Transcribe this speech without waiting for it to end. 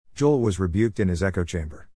Joel was rebuked in his echo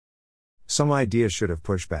chamber. Some ideas should have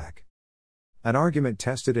pushed back. An argument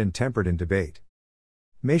tested and tempered in debate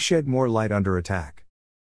may shed more light under attack.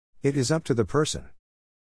 It is up to the person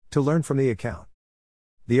to learn from the account.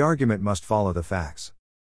 The argument must follow the facts.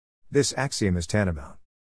 This axiom is tantamount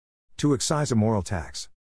to excise a moral tax.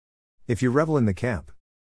 If you revel in the camp,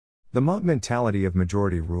 the monk mentality of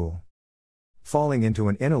majority rule, falling into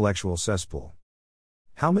an intellectual cesspool.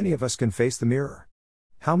 How many of us can face the mirror?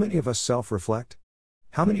 How many of us self-reflect?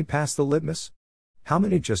 How many pass the litmus? How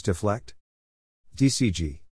many just deflect? DCG.